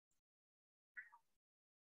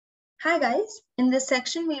Hi guys, in this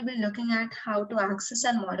section we'll be looking at how to access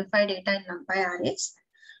and modify data in Numpy arrays.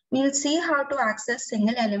 We'll see how to access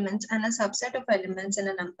single elements and a subset of elements in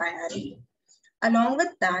a Numpy array. Along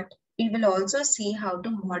with that, we will also see how to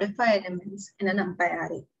modify elements in a Numpy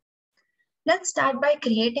array. Let's start by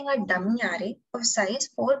creating a dummy array of size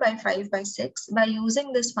 4 by 5 by 6 by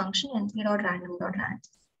using this function np.random.rand.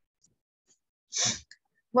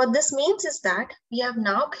 What this means is that we have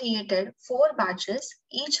now created 4 batches,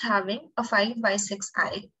 each having a 5 by 6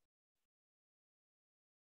 array.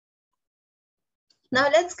 Now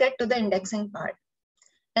let's get to the indexing part.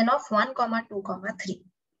 N of 1, 2, 3.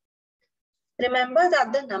 Remember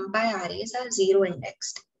that the Numpy arrays are 0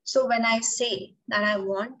 indexed. So when I say that I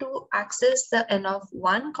want to access the N of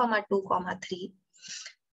 1, 2, 3,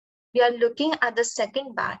 we are looking at the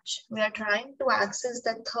second batch. We are trying to access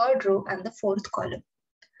the third row and the fourth column.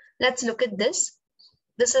 Let's look at this.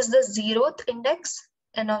 This is the 0th index,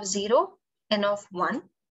 N of 0, N of 1.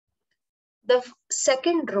 The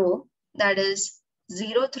second row, that is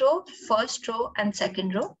 0th row, first row, and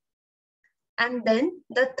second row. And then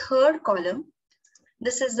the third column,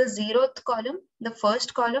 this is the 0th column, the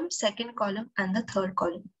first column, second column, and the third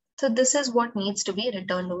column. So this is what needs to be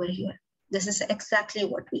returned over here. This is exactly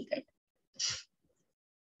what we get.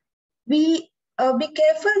 Be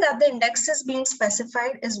careful that the indexes being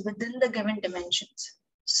specified is within the given dimensions.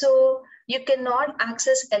 So you cannot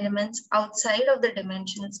access elements outside of the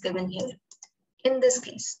dimensions given here. In this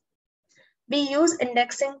case, we use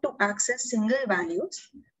indexing to access single values,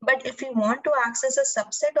 but if we want to access a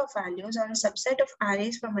subset of values or a subset of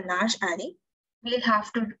arrays from a large array, we'll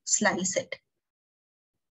have to slice it.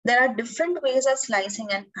 There are different ways of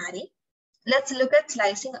slicing an array. Let's look at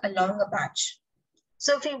slicing along a batch.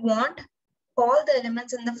 So if we want all the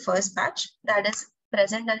elements in the first batch that is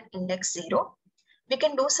present at index 0, we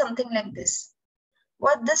can do something like this.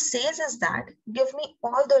 What this says is that give me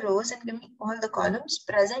all the rows and give me all the columns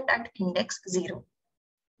present at index 0.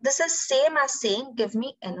 This is same as saying give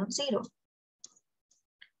me N of 0.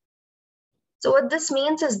 So what this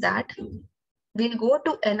means is that we'll go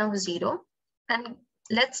to N of 0 and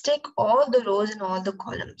let's take all the rows and all the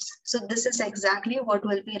columns. So this is exactly what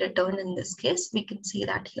will be returned in this case. We can see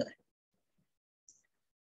that here.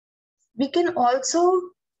 We can also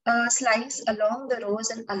slice along the rows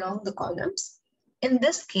and along the columns. In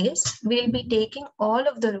this case, we'll be taking all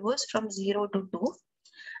of the rows from 0 to 2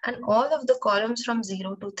 and all of the columns from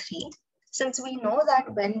 0 to 3. Since we know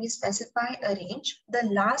that when we specify a range, the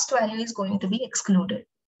last value is going to be excluded.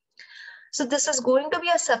 So this is going to be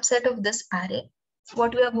a subset of this array.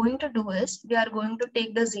 What we are going to do is we are going to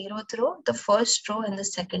take the 0th row, the first row, and the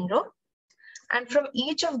second row. And from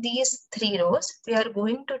each of these 3 rows, we are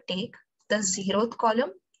going to take the 0th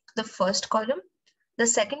column, the first column, the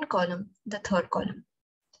second column, the third column.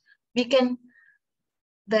 We can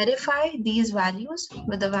verify these values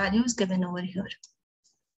with the values given over here.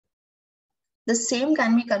 The same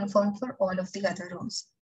can be confirmed for all of the other rows.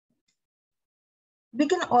 We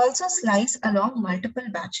can also slice along multiple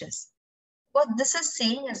batches. What this is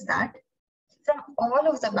saying is that from all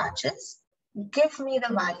of the batches, give me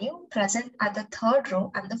the value present at the third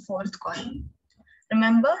row and the fourth column.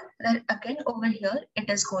 Remember that again over here, it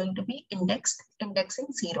is going to be indexing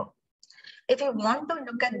 0. If you want to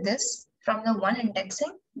look at this from the one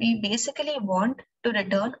indexing, we basically want to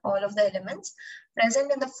return all of the elements present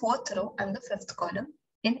in the fourth row and the fifth column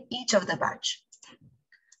in each of the batch.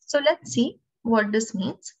 So let's see what this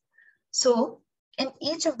means. So in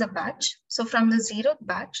each of the batch, so from the 0th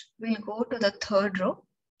batch, we'll go to the third row,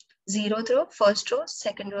 0th row, first row,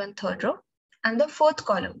 second row, and third row, and the fourth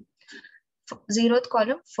column. 0th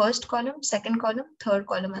column, first column, second column, third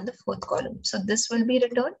column, and the fourth column. So this will be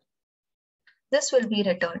returned, this will be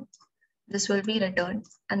returned, this will be returned,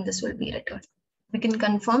 and this will be returned. We can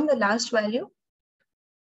confirm the last value.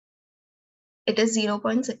 It is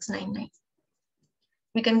 0.699.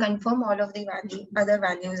 We can confirm all of the other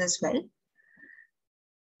values as well.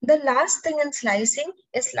 The last thing in slicing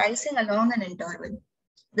is slicing along an interval.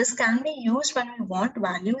 This can be used when we want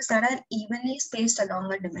values that are evenly spaced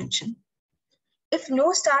along a dimension. If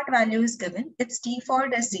no start value is given, its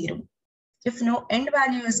default is 0. If no end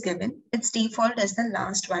value is given, its default is the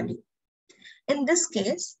last value. In this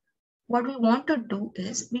case, what we want to do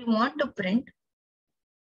is we want to print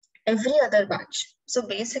every other batch. So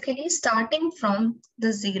basically starting from the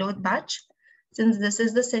 0th batch, since this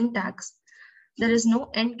is the syntax, there is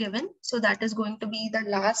no end given. So that is going to be the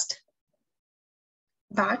last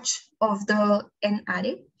batch of the N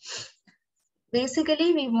array.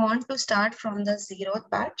 Basically, we want to start from the 0th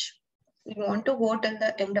batch. We want to go till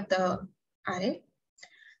the end of the array.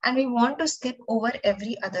 And we want to skip over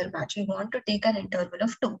every other batch. We want to take an interval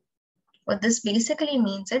of 2. What this basically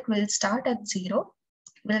means is we'll start at 0.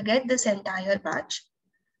 We'll get this entire batch.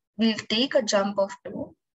 We'll take a jump of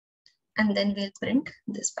 2. And then we'll print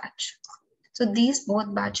this batch. So these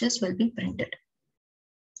both batches will be printed.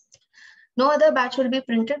 No other batch will be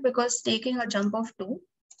printed because taking a jump of 2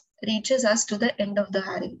 reaches us to the end of the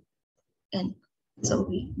array n. So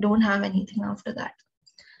we don't have anything after that.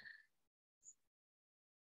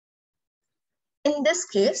 In this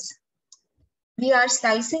case, we are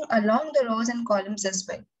slicing along the rows and columns as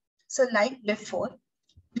well. So like before,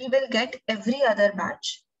 we will get every other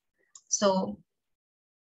batch. So,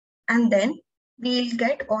 and then we'll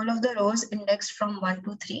get all of the rows indexed from 1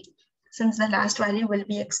 to 3, since the last value will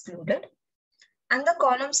be excluded. And the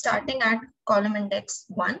column starting at column index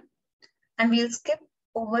 1, and we'll skip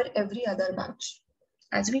over every other batch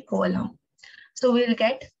as we go along. So we'll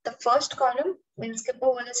get the first column, we'll skip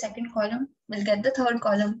over the second column, we'll get the third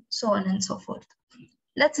column, so on and so forth.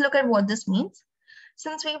 Let's look at what this means.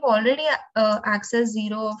 Since we've already accessed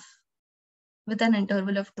 0 with an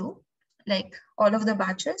interval of 2, like all of the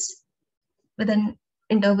batches with an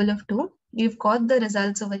interval of 2, we've got the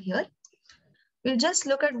results over here. We'll just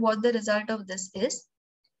look at what the result of this is.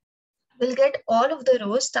 We'll get all of the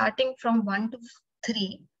rows starting from 1 to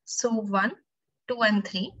 3. So 1, 2, and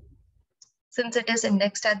 3, since it is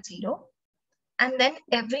indexed at 0. And then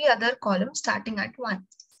every other column starting at 1.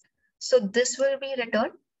 So this will be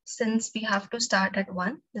returned since we have to start at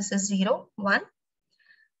 1. This is 0, 1.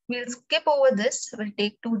 We'll skip over this. We'll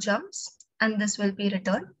take 2 jumps and this will be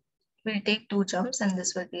returned. We'll take 2 jumps and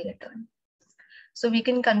this will be returned. So we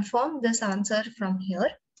can confirm this answer from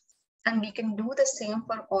here. And we can do the same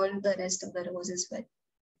for all the rest of the rows as well.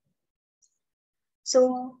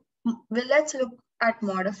 So let's look at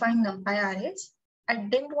modifying Numpy arrays. I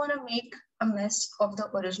didn't want to make a mess of the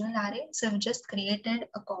original array, so I've just created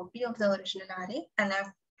a copy of the original array and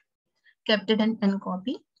I've kept it in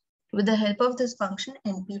ncopy with the help of this function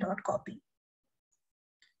np.copy.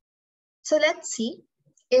 So let's see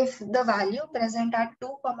if the value present at 2,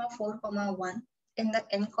 4, 1 in the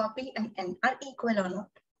ncopy and n are equal or not.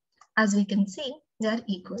 As we can see, they are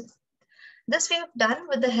equal. This we have done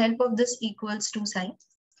with the help of this equals to sign.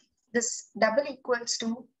 This double equals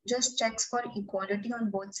to just checks for equality on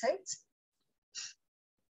both sides.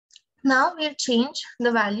 Now we'll change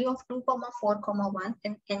the value of 2, 4, 1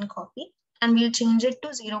 in ncopy and we'll change it to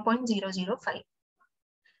 0.005.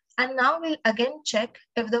 And now we'll again check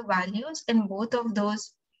if the values in both of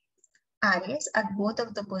those arrays at both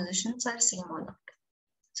of the positions are same or not.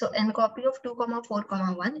 So ncopy of 2,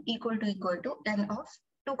 4, 1 equal to n of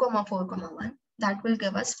 2, 4, 1. That will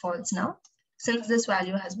give us false now, since this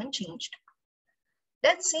value has been changed.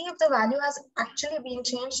 Let's see if the value has actually been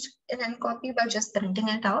changed in ncopy by just printing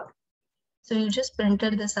it out. So you just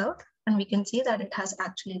printed this out and we can see that it has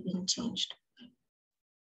actually been changed.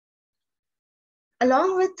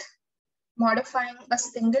 Along with modifying a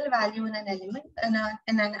single value in an element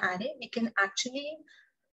in an array, we can actually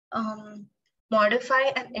modify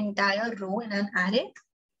an entire row in an array.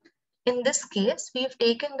 In this case, we've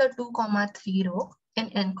taken the 2, 3 row in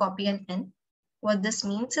ncopy and n. What this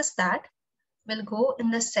means is that we'll go in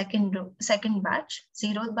the second batch,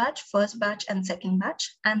 0th batch, first batch, and second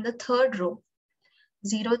batch, and the third row,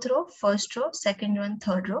 0th row, first row, second row, and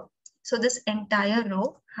third row. So this entire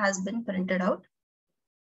row has been printed out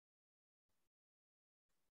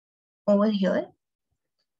over here.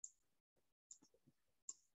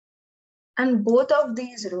 And both of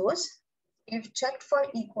these rows, we've checked for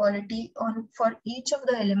equality for each of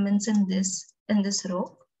the elements in this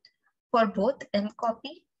row for both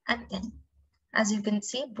ncopy and n. As you can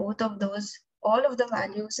see, both of those, all of the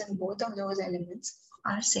values in both of those elements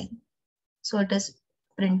are same. So it is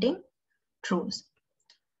printing trues.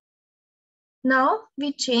 Now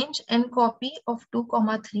we change ncopy of 2,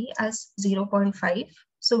 3 as 0.5.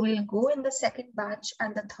 So we'll go in the second batch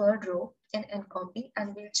and the third row in ncopy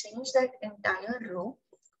and we'll change that entire row,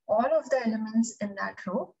 all of the elements in that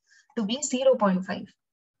row to be 0.5.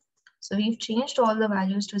 So we've changed all the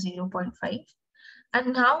values to 0.5.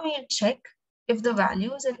 And now we'll check if the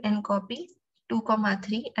values in ncopy 2,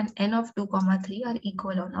 3 and n of 2, 3 are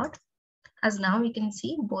equal or not. As now we can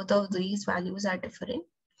see both of these values are different.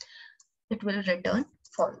 It will return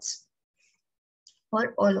false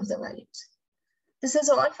for all of the values. This is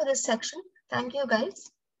all for this section. Thank you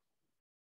guys.